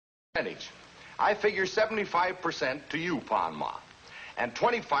percentage. I figure 75% to you, Panma, and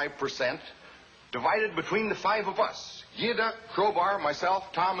 25% divided between the 5 of us. Yida, Crowbar,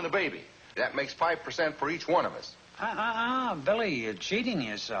 myself, Tom, and the baby. That makes 5% for each one of us. Billy, you're cheating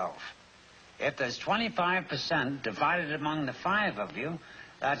yourself. If there's 25% divided among the 5 of you,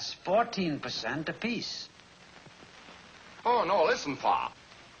 that's 14% apiece. Oh, no, listen, Pa.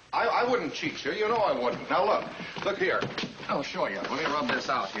 I wouldn't cheat you. You know I wouldn't. Now, look here. I'll show you. Let me rub this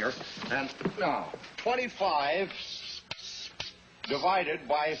out here. And now, 25 divided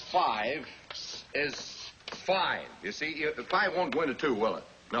by 5 is 5. You see, 5 won't go into 2, will it?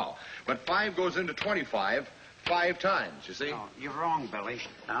 No. But 5 goes into 25 5 times, you see? No, you're wrong, Billy.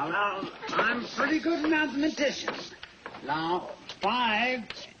 Now, I'm a pretty good mathematician. Now, 5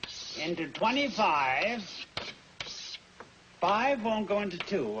 into 25... 5 won't go into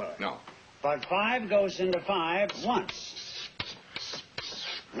 2, will it? No. But 5 goes into 5 once.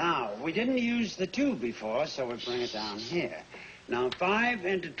 Now, we didn't use the 2 before, so we bring it down here. Now, 5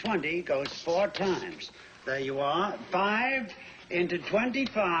 into 20 goes 4 times. There you are. 5 into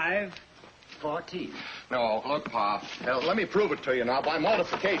 25, 14. No, look, Pa. Let me prove it to you now by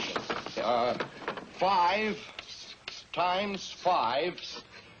multiplication. 5 times 5.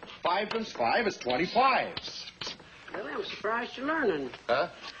 5 times 5 is 25. Really, I'm surprised you're learning. Huh?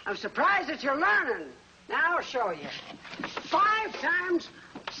 I'm surprised that you're learning. Now I'll show you. 5 times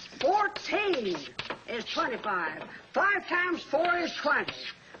 14 is 25. 5 times 4 is 20.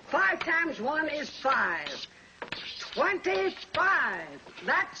 5 times 1 is 5. 25.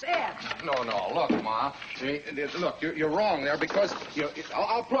 That's it. No, look, Ma. Look, you're wrong there because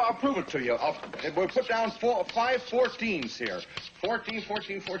I'll prove it to you. We'll put down 5 14s here. 14.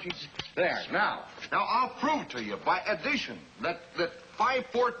 There. Now I'll prove to you by addition that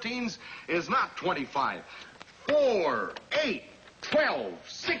 5 14s is not 25. 4, 8, 12,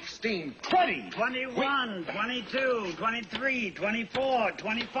 16, 20. 21, 22, 23, 24,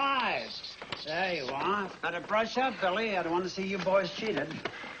 25. There you are. Better brush up, Billy. I don't want to see you boys cheated.